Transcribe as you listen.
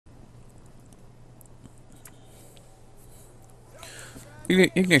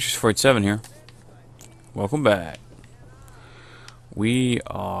Ignatius 47 here. Welcome back. We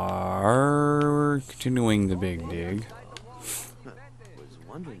are continuing the big dig. Was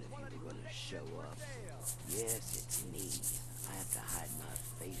wondering if you were going to show up. Yes, it's me. I have to hide my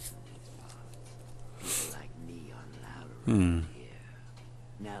face in these parts. People like me aren't allowed around here.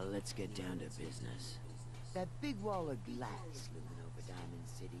 Now let's get down to business. That big wall of glass looming over Diamond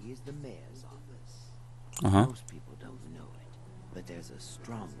City is the mayor's office. Most people don't know it, but there's a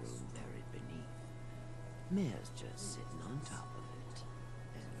strong room buried beneath. Mayor's just sitting on top of it.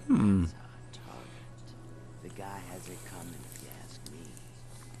 And that's our target. The guy has it coming, if you ask me.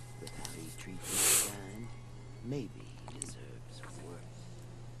 With how he treats mankind, maybe he deserves worse.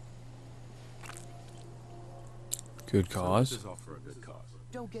 Good cause. So this is all for a good cause.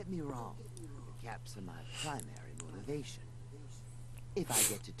 Don't get me wrong. The caps are my primary motivation. If I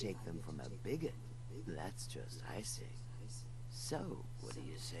get to take them from a bigot, that's just icing. So, what do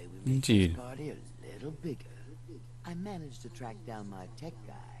you say we make this party a little bigger? I managed to track down my tech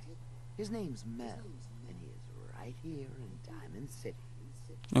guy. His name's Mel, and he is right here in Diamond City.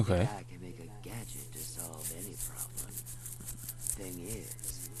 Okay. The guy can make a gadget to solve any problem. Thing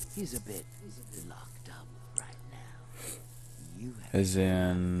is, he's a bit locked up right now. You have As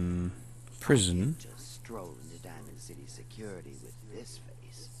in prison. just stroll into Diamond City security with this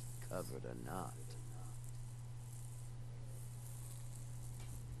face, covered or not.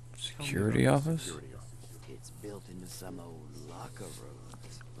 Security office? It's built into some old locker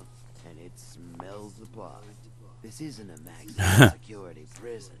rooms, and it smells the part. This isn't a maximum security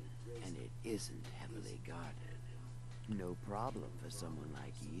prison, and it isn't heavily guarded. No problem for someone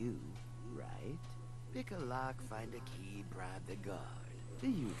like you, right? Pick a lock, find a key, bribe the guard. The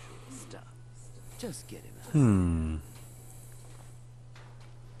usual stuff. Just get him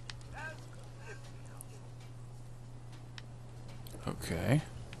out. Okay.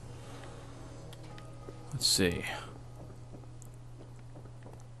 Let's see.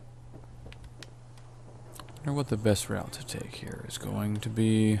 I wonder what the best route to take here is going to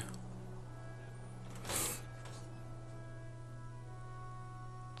be.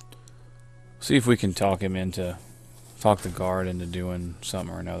 See if we can talk the guard into doing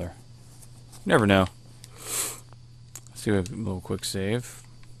something or another. Never know. Let's do a little quick save.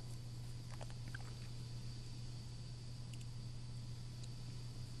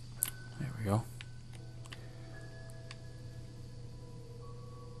 There we go.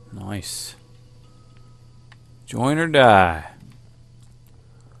 Nice. Join or die.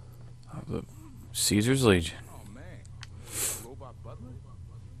 Of the Caesar's Legion. Oh man, robot butler?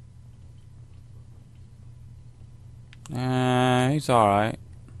 He's alright.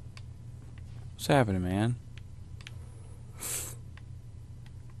 What's happening, man?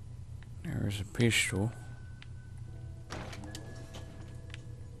 There's a pistol.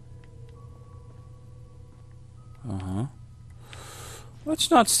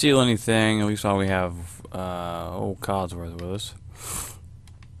 Let's not steal anything. At least while we have old Codsworth with us.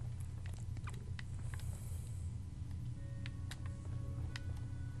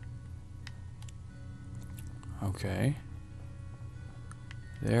 Okay.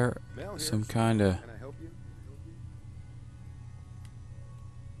 There, some kind of Can I help you?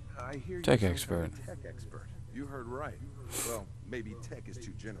 I hear tech you're some expert. kind of tech expert. You heard right. Well, maybe tech is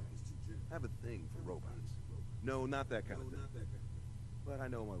too general. I have a thing for robots. No, not that kind of thing. But I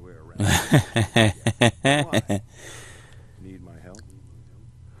know my way around. Why? Need my help?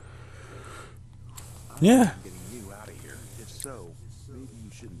 Yeah. I'm getting you out of here. If so, maybe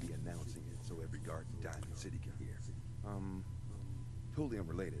you shouldn't be announcing it so every guard in Diamond City can hear. Totally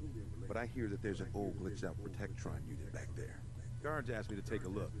unrelated, but I hear that there's an old glitched out Protectron unit back there. Guards asked me to take a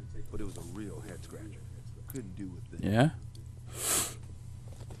look, but it was a real head scratcher. Couldn't do with it. Yeah.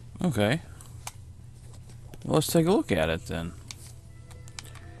 Okay. Well, let's take a look at it then.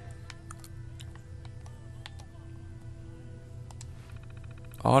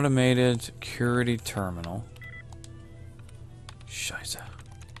 Automated security terminal. Scheiße.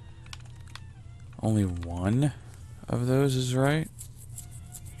 Only one of those is right?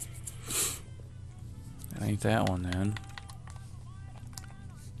 Ain't that one then.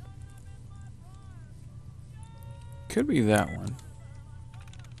 Could be that one.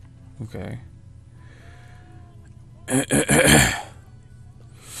 Okay.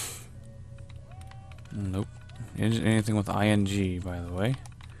 Nope. Anything with ing, by the way.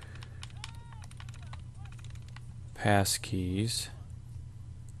 Pass keys.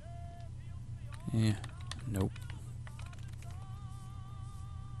 Yeah. Nope.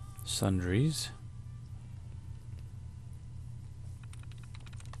 Sundries.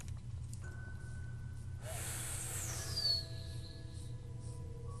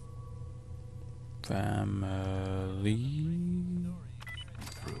 Family.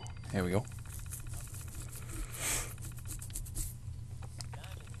 There we go.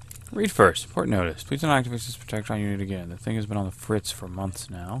 Read first. Important notice. Please don't activate this Protectron unit again. The thing has been on the fritz for months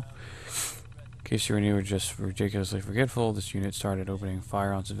now. In case you were new or just ridiculously forgetful, this unit started opening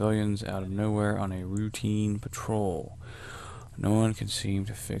fire on civilians out of nowhere on a routine patrol. No one can seem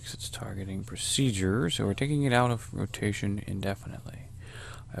to fix its targeting procedure, so we're taking it out of rotation indefinitely.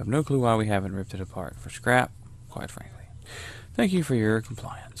 I have no clue why we haven't ripped it apart for scrap, quite frankly. Thank you for your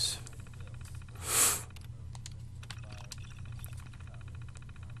compliance.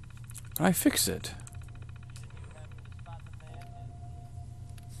 Can I fix it?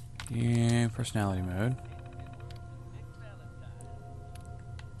 Yeah, personality mode.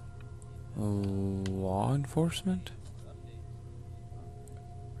 Law enforcement?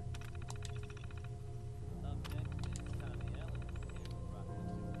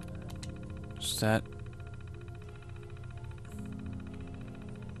 Is that...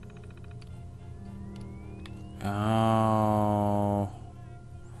 Oh...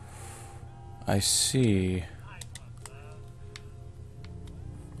 I see.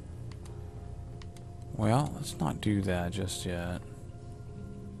 Well, let's not do that just yet.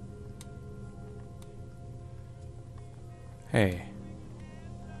 Hey.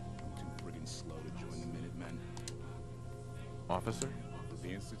 Too friggin' slow to join the Minutemen. Officer? The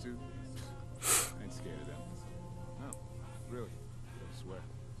Institute? I ain't scared of them. No, really. I swear.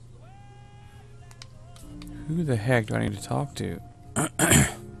 Who the heck do I need to talk to? You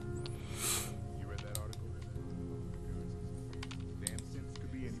read that article? Damn sense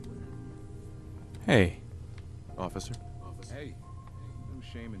could be anywhere. Hey. Officer? Hey, no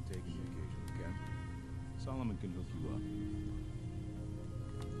shame in taking the occasional cat. Solomon can hook you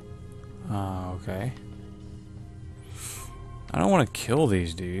up. Okay. I don't want to kill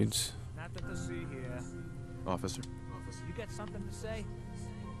these dudes. Nothing to see here. Officer? You got something to say?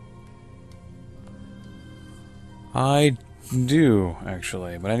 I do,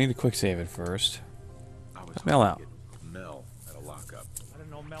 actually, but I need to quick save it first. Let Mel out. Mel at a lockup. I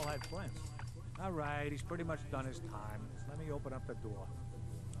didn't know Mel had friends. All right, he's pretty much done his time. Let me open up the door.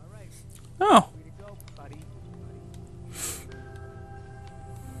 All right. Oh. Way to go, buddy.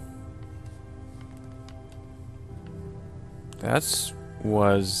 That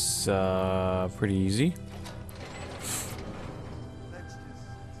was pretty easy. Let's just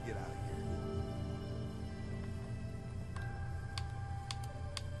get out of here.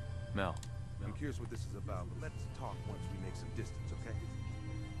 Mel, I'm curious what this is about, but let's talk once we make some distance, okay?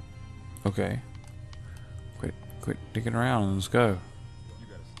 Okay. Quit dicking around and let's go. You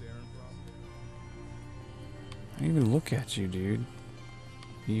got a staring problem? I didn't even look at you, dude.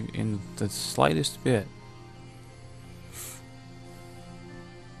 Even in the slightest bit.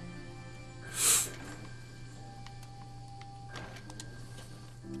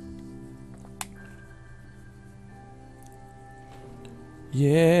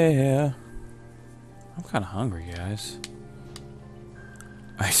 Yeah. I'm kind of hungry, guys.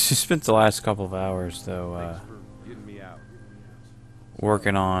 I just spent the last couple of hours, though, Thanks for getting me out.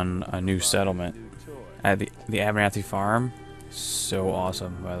 working on a new settlement at the Abernathy Farm. So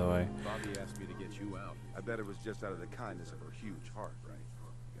awesome, by the way. Bobby asked me to get you out. I bet it was just out of the kindness of her huge heart, right?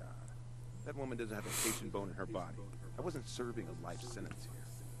 God. That woman doesn't have a patient bone in her body. I wasn't serving a life sentence here.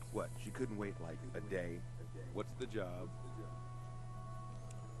 What, she couldn't wait like a day? What's the job?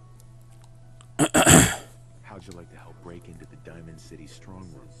 How'd you like to help break into the Diamond City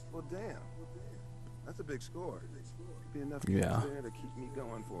strongroom? Well, damn. That's a big score. Be enough Yeah. kids there to keep me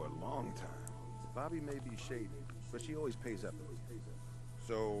going for a long time. Bobby may be shady, but she always pays up.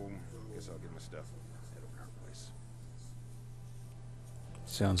 So, I guess I'll get my stuff and head over to her place.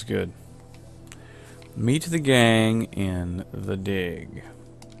 Sounds good. Meet the gang in the dig.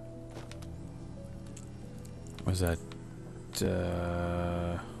 Was that...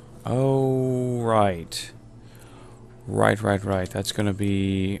 oh, right. Right. That's gonna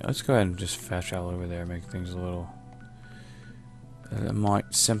be... Let's go ahead and just fast travel over there, make things a little...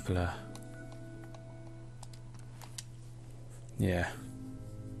 might simpler. Yeah.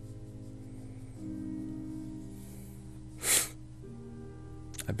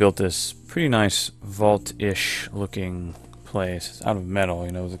 I built this pretty nice vault-ish looking place. It's out of metal,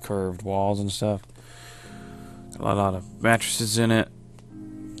 you know, the curved walls and stuff. A lot of mattresses in it.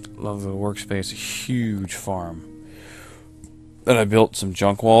 Love the workspace. A huge farm that I built some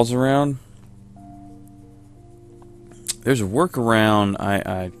junk walls around. There's a workaround.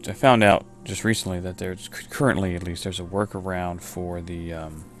 I found out just recently that there's currently, at least, there's a workaround for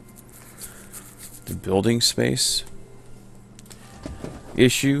the building space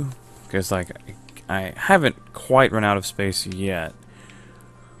issue, because like I haven't quite run out of space yet,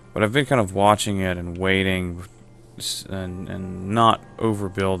 but I've been kind of watching it and waiting and not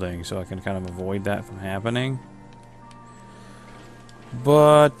overbuilding so I can kind of avoid that from happening.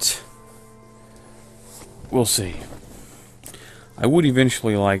 But we'll see. I would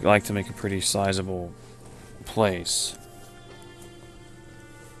eventually like to make a pretty sizable place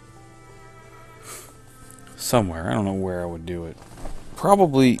somewhere. I don't know where I would do it.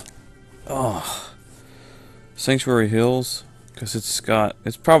 Probably Sanctuary Hills, because it's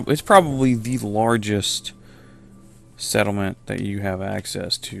probably the largest settlement that you have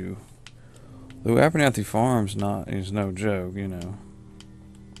access to. Though Abernathy Farms is no joke, you know.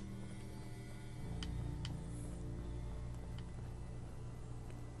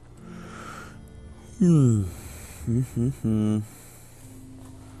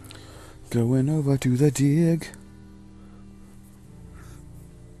 Going over to the dig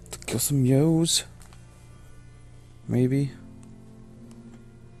to kill some yos. Maybe.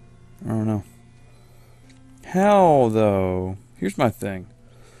 I don't know. How, though? Here's my thing.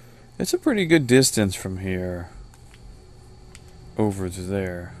 It's a pretty good distance from here over to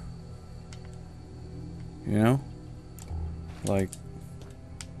there. You know? Like,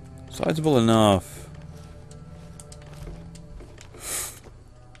 sizable enough.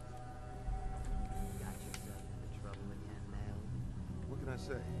 What can I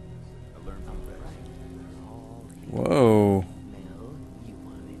say? I learned from that. Whoa. Mel, you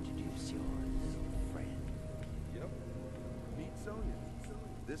want to introduce your little friend? Yep. Meet Sonya.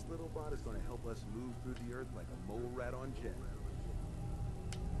 This little bot is going to help us move through the earth like a mole rat on jet.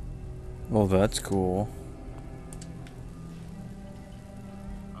 Well, that's cool.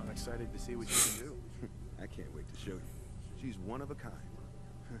 I'm excited to see what you can do. I can't wait to show you. She's one of a kind.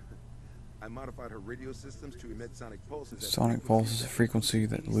 I modified her radio systems to emit sonic pulses. Sonic pulse is a frequency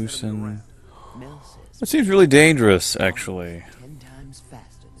that loosen. Mel says That seems really dangerous, actually. 10 times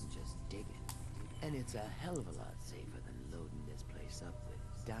faster than just digging. And it's a hell of a lot safer than loading this place up with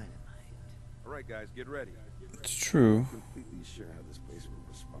dynamite. All right, guys, get ready. It's true. Completely sure how this place will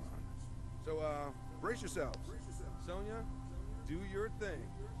respond. So, brace yourselves. Sonya, do your thing.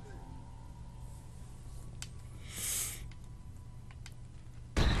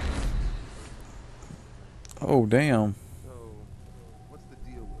 Oh, damn. So, what's the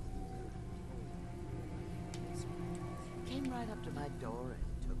deal with it? Came right up to my door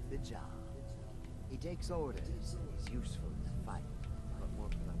and took the job. He takes orders. He's useful in the fight. What more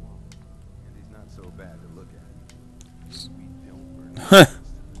could I want? And he's not so bad to look at. We don't burn.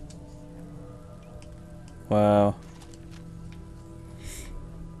 Wow.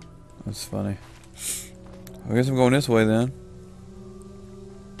 That's funny. I guess I'm going this way then.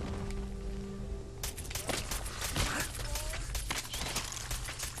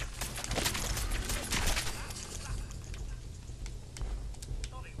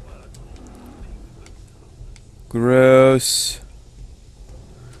 Gross.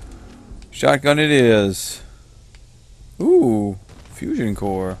 Shotgun it is. Ooh, fusion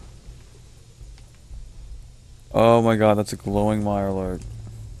core. Oh my god, that's a glowing Mirelurk.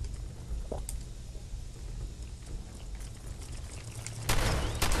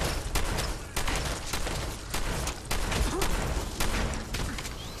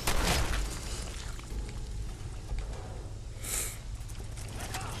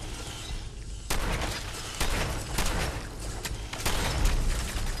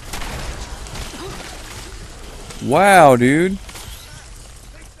 Wow, dude.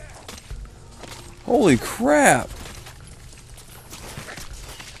 Holy crap.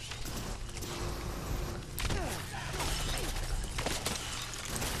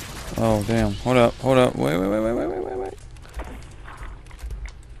 Oh, damn. Hold up, hold up. Wait.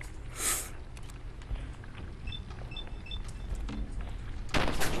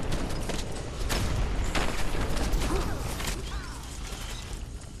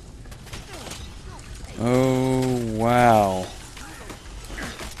 Oh, wow.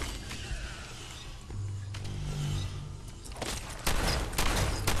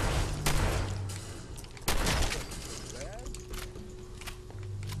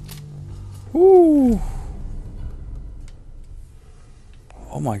 Woo.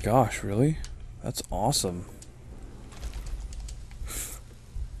 Oh my gosh, really? That's awesome.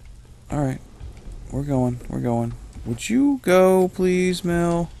 Alright. We're going. Would you go, please,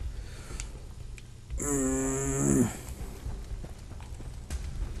 Mel?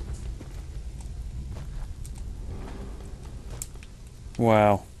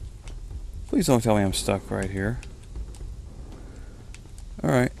 Wow. Please don't tell me I'm stuck right here.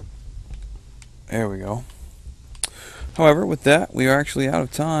 Alright. There we go. However, with that, we are actually out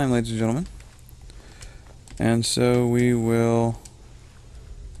of time, ladies and gentlemen. And so we will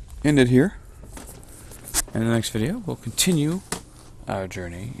end it here. And in the next video, we'll continue our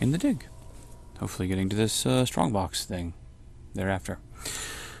journey in the dig. Hopefully getting to this strongbox thing thereafter.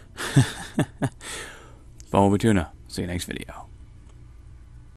 Bumblebee Tuna. See you next video.